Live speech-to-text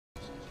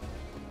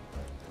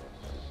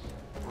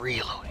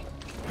Reloading.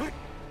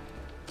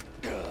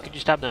 Could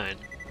you stop dying?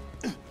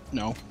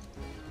 No.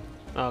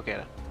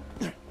 Okay.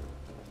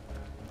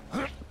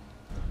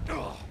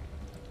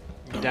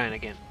 You're dying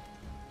again.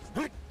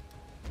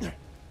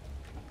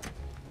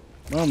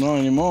 No, not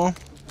anymore.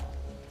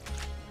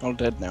 All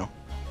dead now.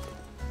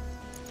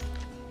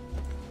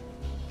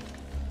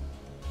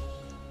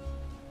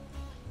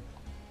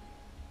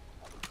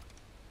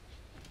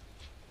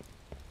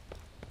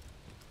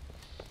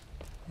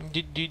 I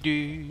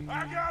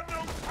got no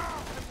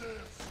time for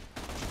this.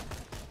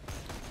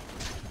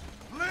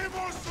 Leave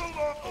us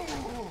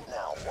alone.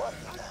 Now what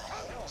in the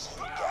hell's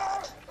he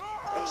got?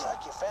 Looks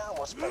like you found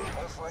what's been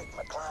perforating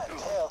my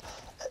clientele.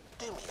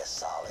 Do me a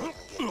solid and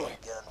get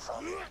that gun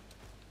from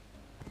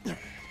him.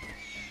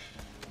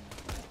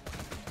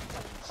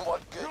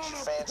 What good's your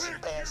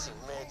fancy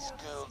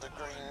mid-school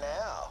degree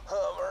now,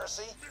 huh,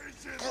 Mercy?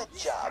 Good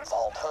job,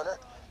 Vault Hunter.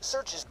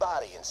 Search his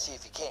body and see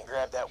if you can't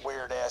grab that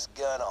weird-ass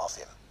gun off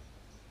him.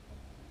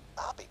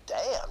 I'll be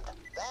damned.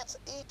 That's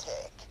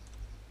E-Tech.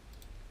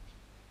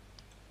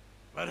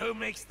 But who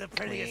makes the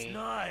prettiest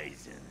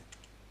noise?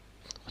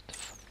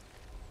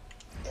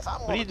 If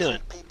I'm What are you doing?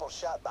 people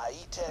shot by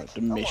E-Tech,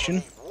 The I'm mission?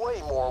 gonna need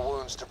way more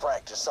wounds to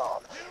practice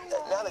on.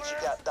 Now that you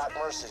got Doc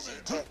Mercy's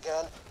E-Tech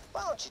gun,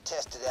 why don't you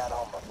test it out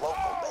on the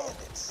local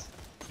bandits?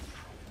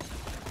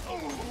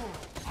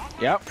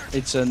 Yep,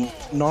 it's a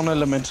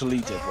non-elemental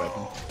E-Tech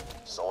weapon.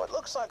 So it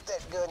looks like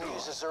that gun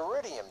uses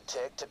iridium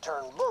tech to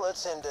turn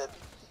bullets into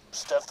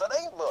stuff that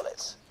ain't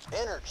bullets.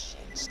 Energy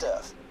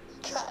stuff.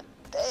 God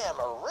damn,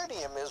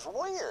 iridium is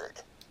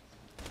weird.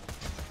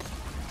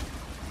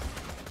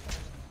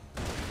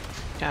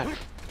 God.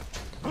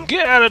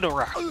 Get out of the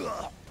rock.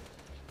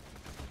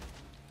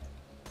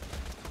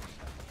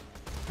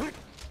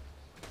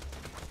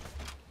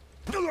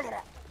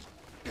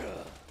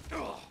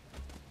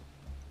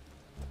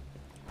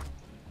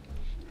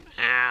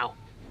 Ow.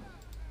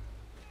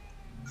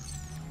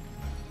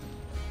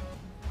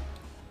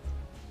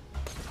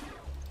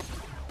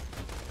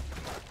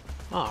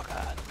 Oh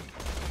god.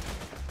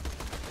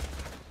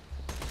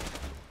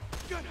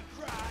 Gonna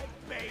cry,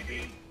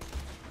 baby.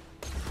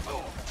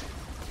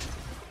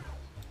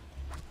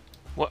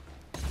 What?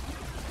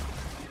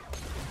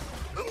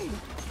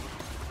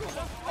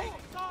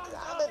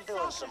 I've been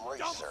doing some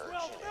research,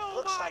 and it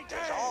looks like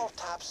there's all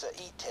types of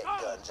E-Tech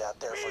guns out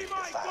there for you to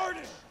find.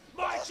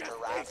 Blaster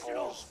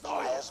rifles,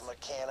 plasma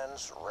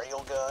cannons,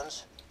 rail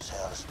guns.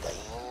 Sounds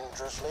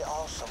dangerously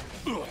awesome.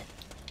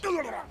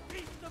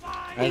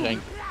 I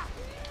think.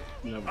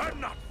 I'm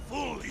not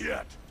full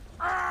yet.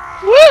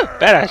 Woo!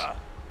 Badass.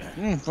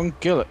 Fucking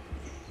kill it.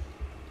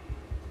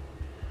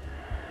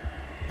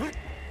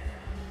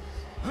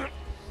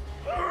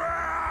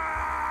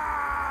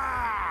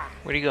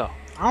 Where'd he go?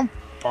 I don't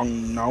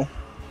fucking know.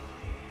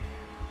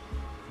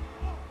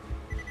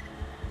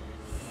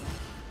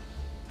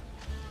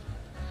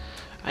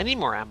 I need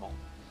more ammo.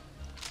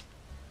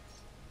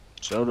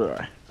 So do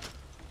I.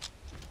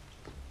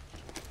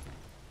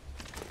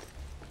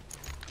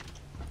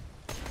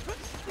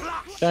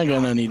 That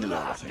gun I need a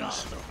lot of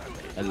things.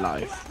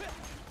 Alive.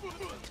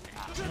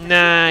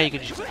 Nah, you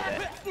can just do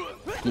that.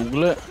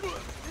 Google it.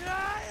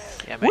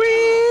 Yeah, man.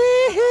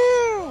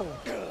 Wee-hoo!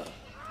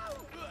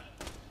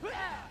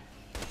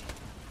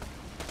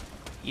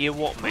 You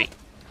what, mate?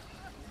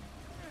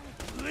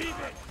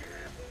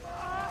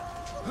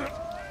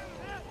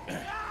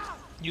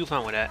 You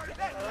fine with that.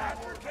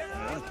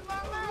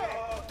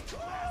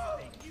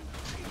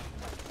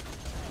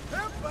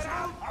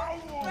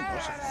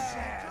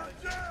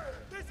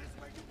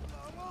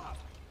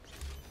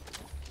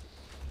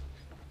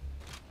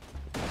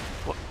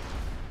 What?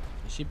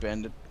 Is he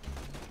bandit?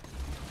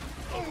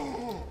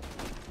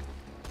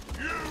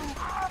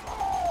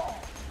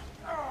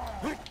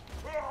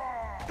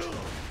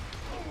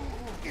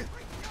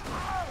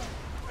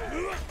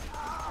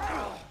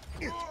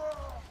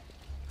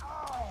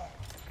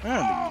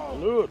 Ah,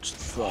 looks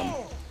fun.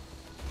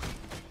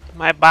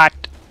 My bot.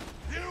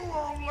 You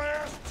won't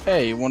last.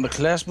 Hey, you want the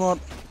class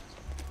mod?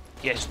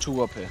 Yes. There's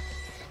 2 up here.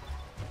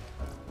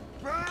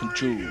 Can Bury you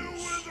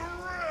choose. with the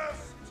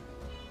rest.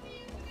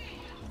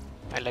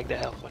 I like the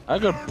health one. I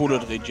got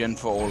bullet regen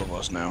for all of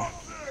us now.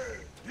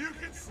 You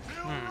can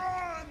still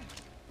run.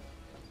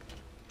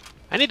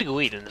 I need to go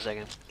eat in a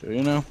second. Do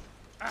you know?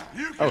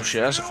 You Oh can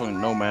shit, that's a still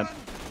fucking nomad.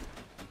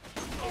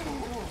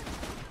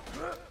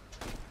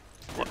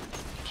 What?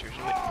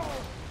 Seriously? Wait.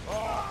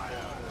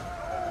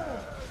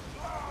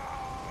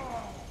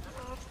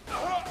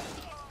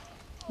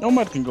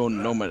 Nomad can go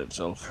nomad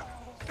itself.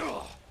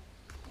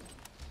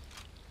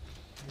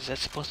 Is that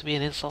supposed to be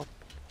an insult?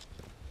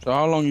 So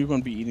how long you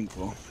gonna be eating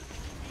for?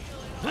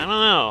 I don't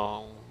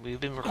know. We've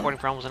been recording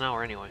for almost an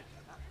hour anyway.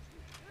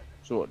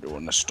 So what, do you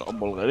wanna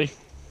stop already?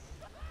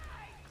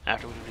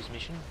 After we do this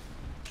mission.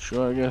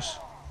 Sure, I guess.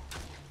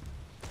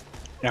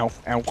 Ow,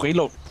 ow,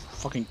 reload.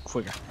 Fucking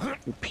quicker.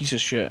 You piece of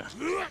shit.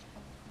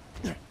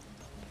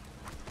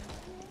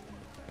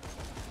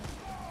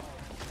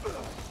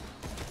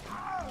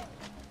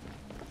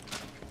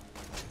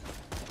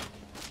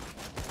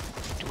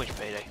 Too much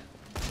payday.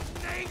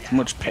 Too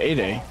much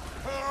payday.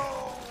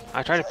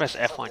 I tried to press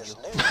F on you. This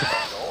news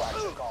article, I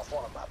took off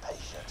one of my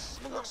patients.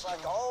 Looks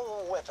like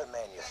all the weapon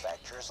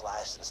manufacturers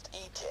licensed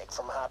E-Tech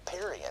from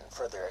Hyperion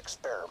for their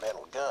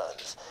experimental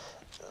guns.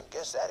 I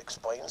guess that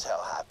explains how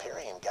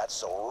Hyperion got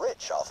so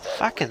rich off that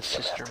Fucking iridium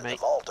sister, after mate.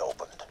 the vault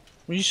opened.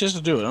 What are you supposed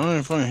to do? I don't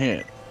even fucking hear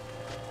it.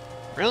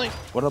 Really?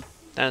 What up?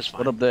 That is fine.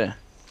 What up there?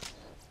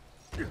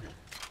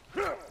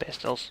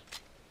 Pistols.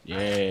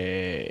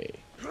 Yay.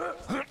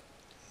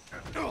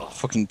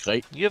 Fucking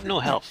great. You have no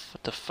health.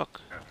 What the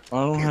fuck? I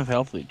don't have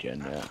health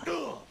regen, yeah.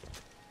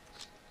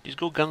 These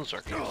go guns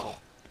are careful.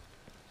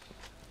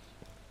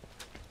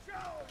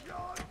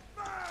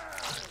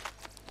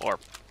 Or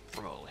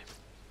remotely.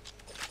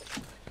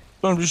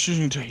 But I'm just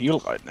using to heal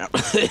right now.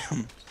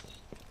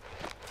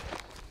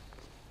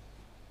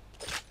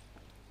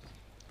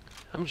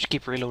 I'm just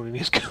keep reloading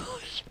these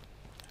guns.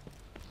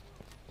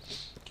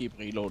 Keep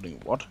reloading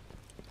what?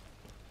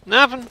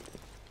 Nothing.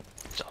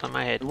 It's all in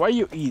my head. Why are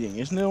you eating?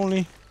 Isn't it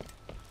only...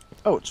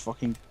 Oh, it's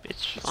fucking...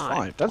 It's It's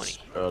 5. 5. That's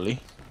early.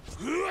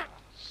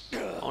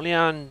 Only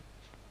on...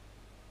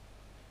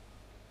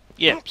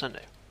 Yeah,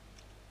 Sunday.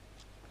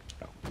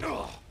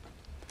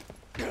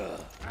 You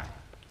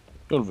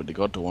already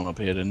got the one up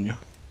here, didn't you?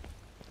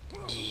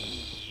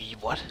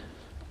 What?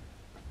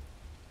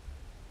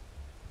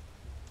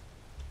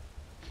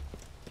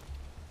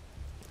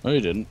 No,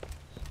 you didn't.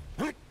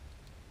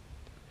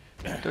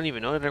 Don't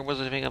even know that there was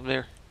anything up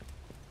there.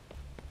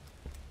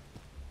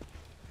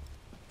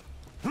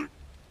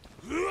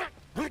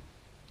 What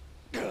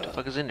the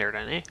fuck is in there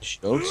then, eh?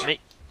 Shields?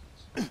 Mate.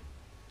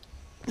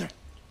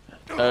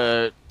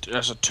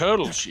 There's a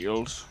turtle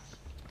shield,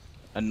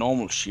 a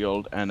normal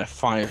shield, and a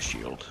fire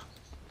shield.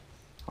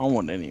 I don't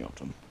want any of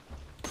them.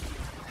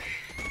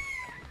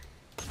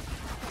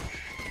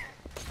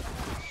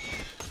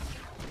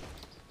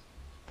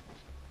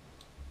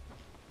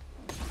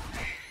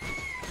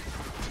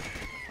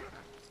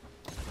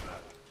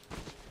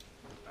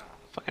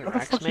 Fucking How the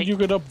racks, fuck mate. did you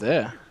get up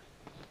there?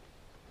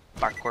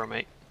 Parkour,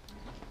 mate.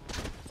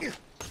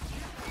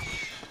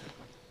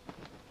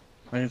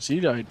 I can see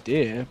the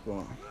idea,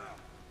 but...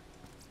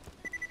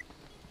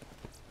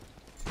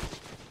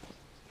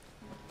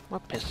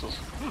 What pistols?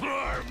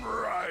 I'm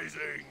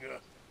rising.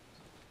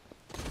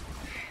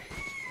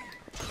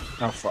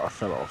 Oh, fuck, I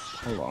fell off.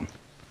 Hold on.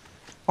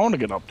 I want to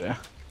get up there.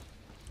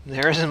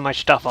 There isn't much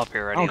stuff up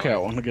here anyway. Okay, I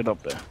want to get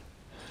up there.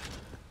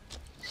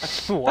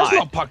 Why? That's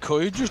not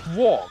parkour, you just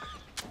walk.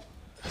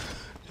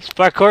 It's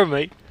parkour,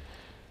 mate.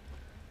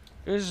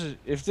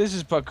 If this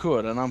is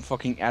parkour, then I'm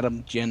fucking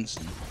Adam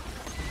Jensen.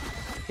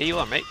 Here you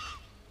are, mate.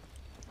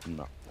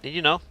 No. Did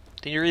you know?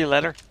 Did you read the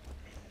letter?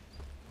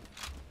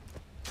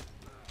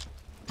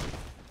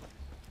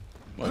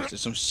 What, is there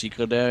some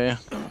secret area?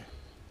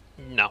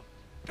 No.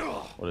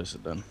 What is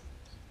it then?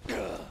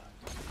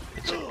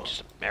 It's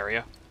just an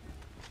area.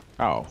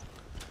 Oh.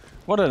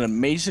 What an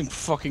amazing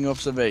fucking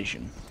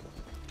observation.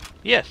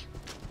 Yes.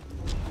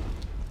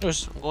 You're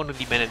I'm going to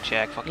the men and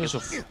check. Fuck you. so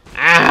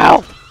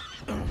Ow!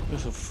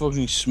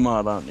 fucking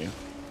smart, aren't you?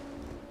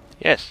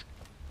 Yes.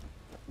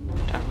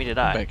 Time for me to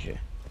die. Back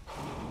here.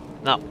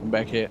 No. I'm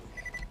back here.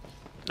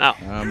 No.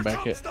 I'm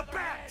back here. The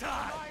back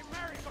time.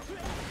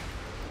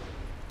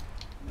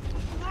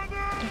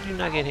 Did you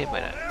not get hit by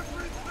that?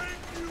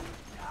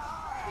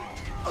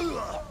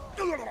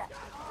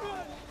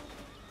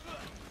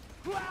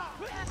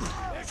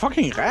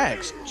 Fucking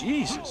rags.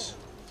 Jesus.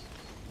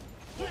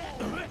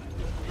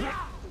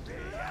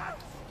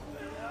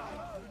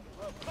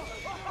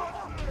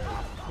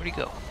 Where'd he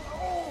go?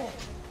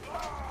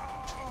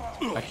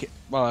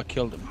 I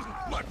killed him.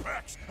 My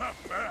back's half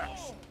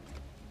backs.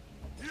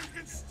 You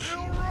can still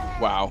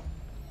run. Wow.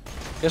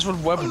 Guess what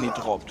weapon he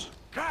dropped?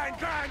 Grind,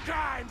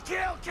 kill,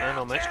 I don't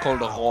know, mate. It's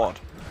called a rod.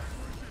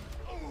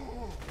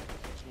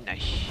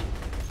 Nice.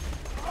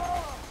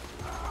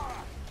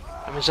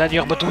 I'm inside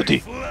your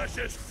batuti. Flesh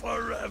is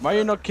forever. Why are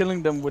you not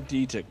killing them with the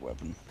E-Tech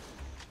weapon?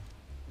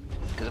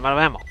 Because I'm out of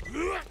ammo.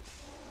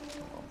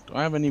 Do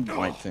I have any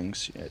white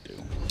things? Yeah, I do.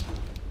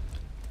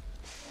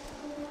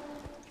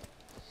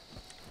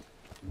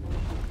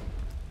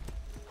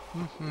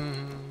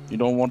 You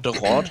don't want the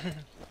rod?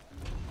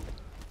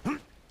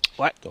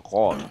 What? The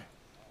rod. What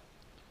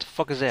the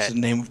fuck is That's that? the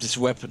name of this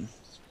weapon.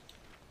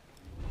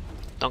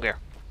 Don't care.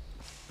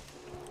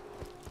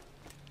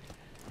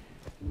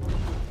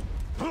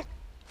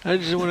 I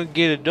just want to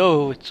get a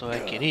dough so I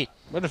can eat.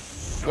 Where the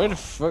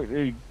fuck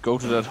did you go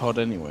to that hut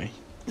anyway?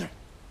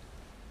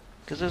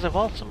 Because there's a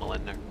vault symbol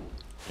in there.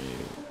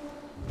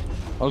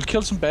 I'll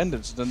kill some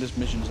bandits, then this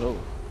mission's over.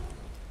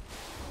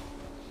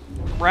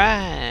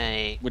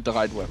 Right. With the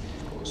right weapon,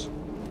 of course.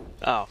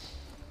 Oh.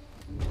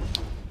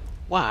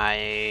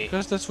 Why?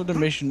 Because that's what the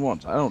mission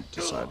wants. I don't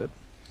decide it.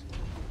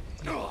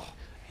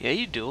 Yeah,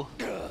 you do.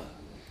 You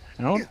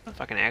know?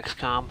 Fucking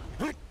XCOM.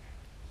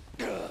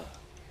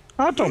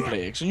 I don't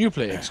play X, and you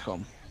play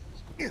XCOM.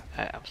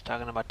 I was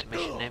talking about the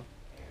mission name.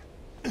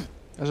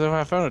 As if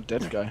I found a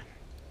dead guy.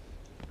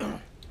 I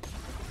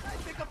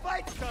think a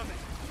fight's coming.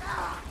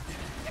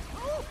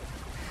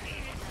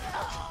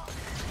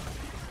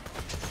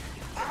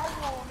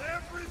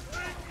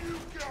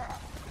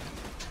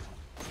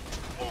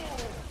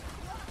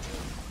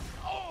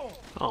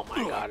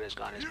 my god, this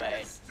gun is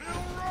bad. Still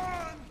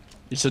run!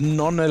 It's a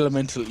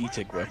non-elemental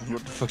E-Tech weapon.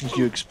 What the fuck did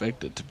you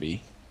expect it to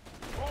be?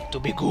 To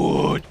be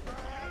good.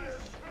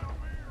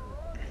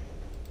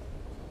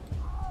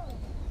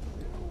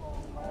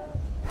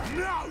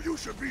 Now you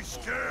should be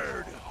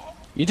scared!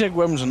 E-Tech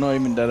weapons are not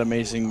even that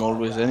amazing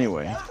always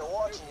anyway. After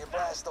watching you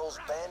blast those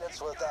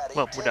bandits with that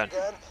Well, we're done.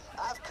 gun,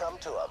 I've come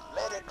to a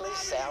medically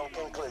sound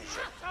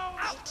conclusion.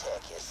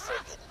 E-Tech is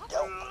friggin'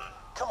 dope.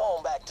 Come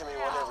on back to me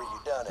whenever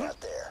you're done out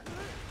there.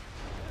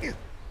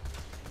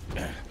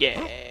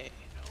 Yeah.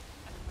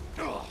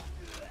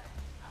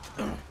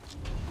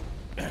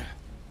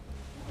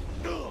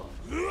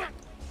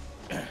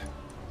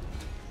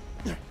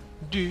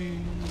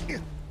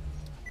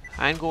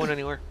 I ain't going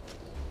anywhere.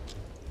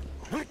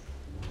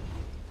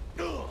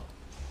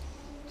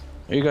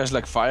 Are you guys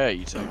like fire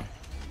eating?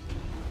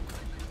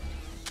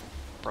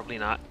 Probably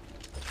not.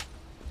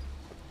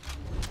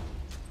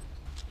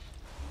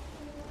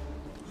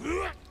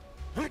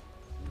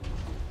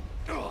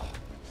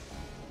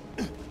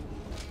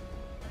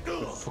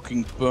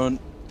 Fucking burn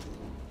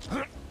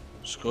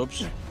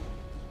scrubs.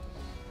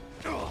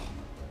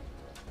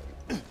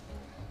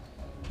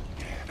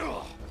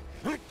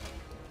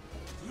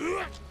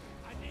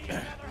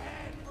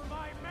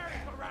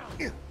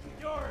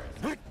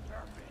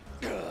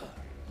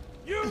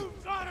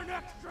 You've got an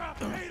extra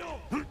fatal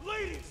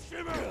bleeding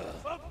shimmer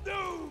of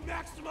new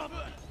maximum.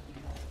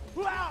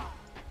 Wow.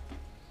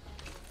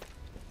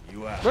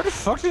 You out. Where the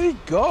fuck did he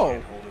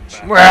go?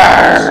 Come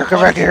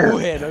back here. Go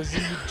ahead, I was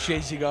even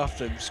chasing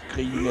after him,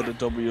 screaming at the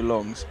top of your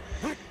lungs.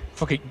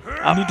 Fucking,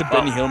 I need the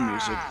Benny Hill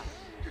music.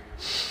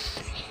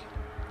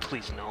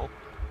 Please no.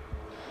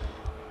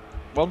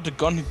 Well, the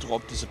gun he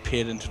dropped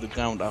disappeared into the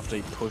ground after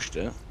he pushed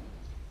it.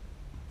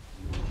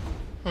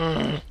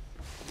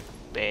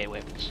 Bad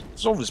weapons.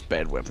 It's always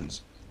bad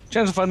weapons.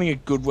 Chance of finding a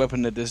good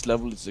weapon at this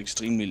level is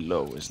extremely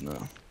low, isn't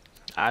it?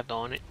 I've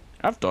done it.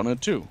 I've done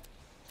it too.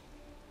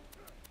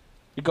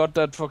 We got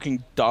that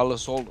fucking dull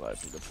assault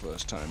rifle the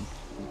first time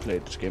we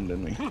played this game,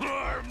 didn't we?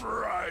 I'm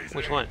rising.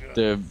 Which one?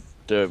 The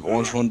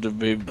orange one, the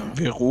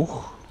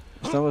Verruch.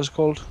 Is that what it's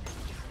called?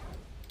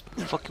 What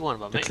the fuck you want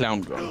about The me?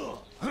 clown gun.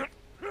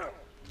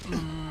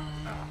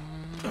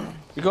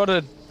 We got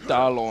a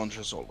dull orange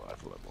assault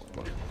rifle at one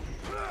point.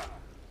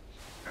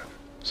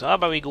 So how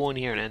about we go in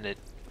here and end it?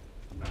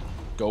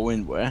 Go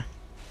in where?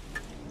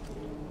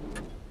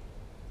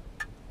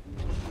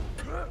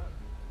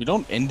 You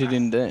don't end it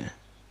in there.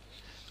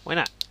 Why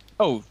not?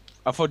 Oh,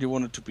 I thought you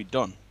wanted to be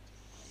done.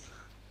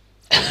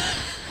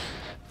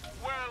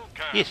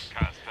 Welcome, Yes.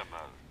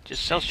 customer.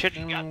 Just sell shit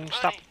You got the and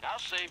stop. money, I'll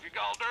save your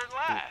goddamn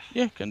life.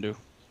 Yeah, can do.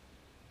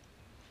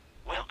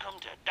 Welcome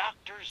to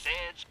Dr.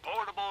 Zed's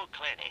Portable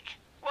Clinic.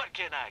 What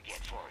can I get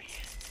for you?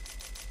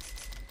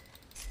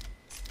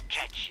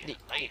 Catch you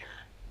later.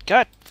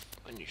 Cut!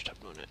 When you stop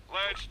doing it.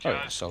 Let's Oh,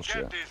 yeah, just sell get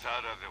shit. this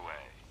out of the way.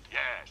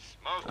 Yes,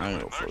 most I of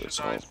know the for this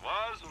merchandise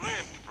was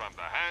ripped from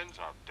the hands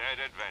of dead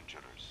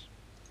adventurers.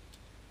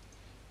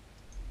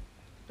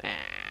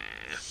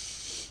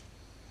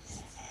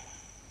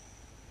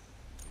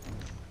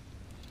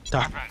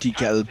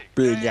 Tactical Fantastic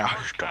day of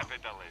Blaster.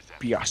 capitalism.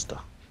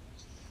 Piasta.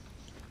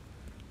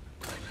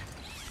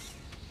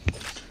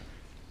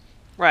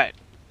 Right.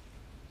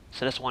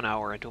 So that's 1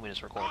 hour and 2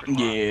 minutes recorded.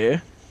 Yeah.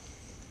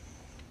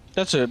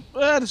 That's a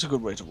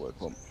good way to work,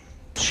 well,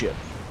 shit.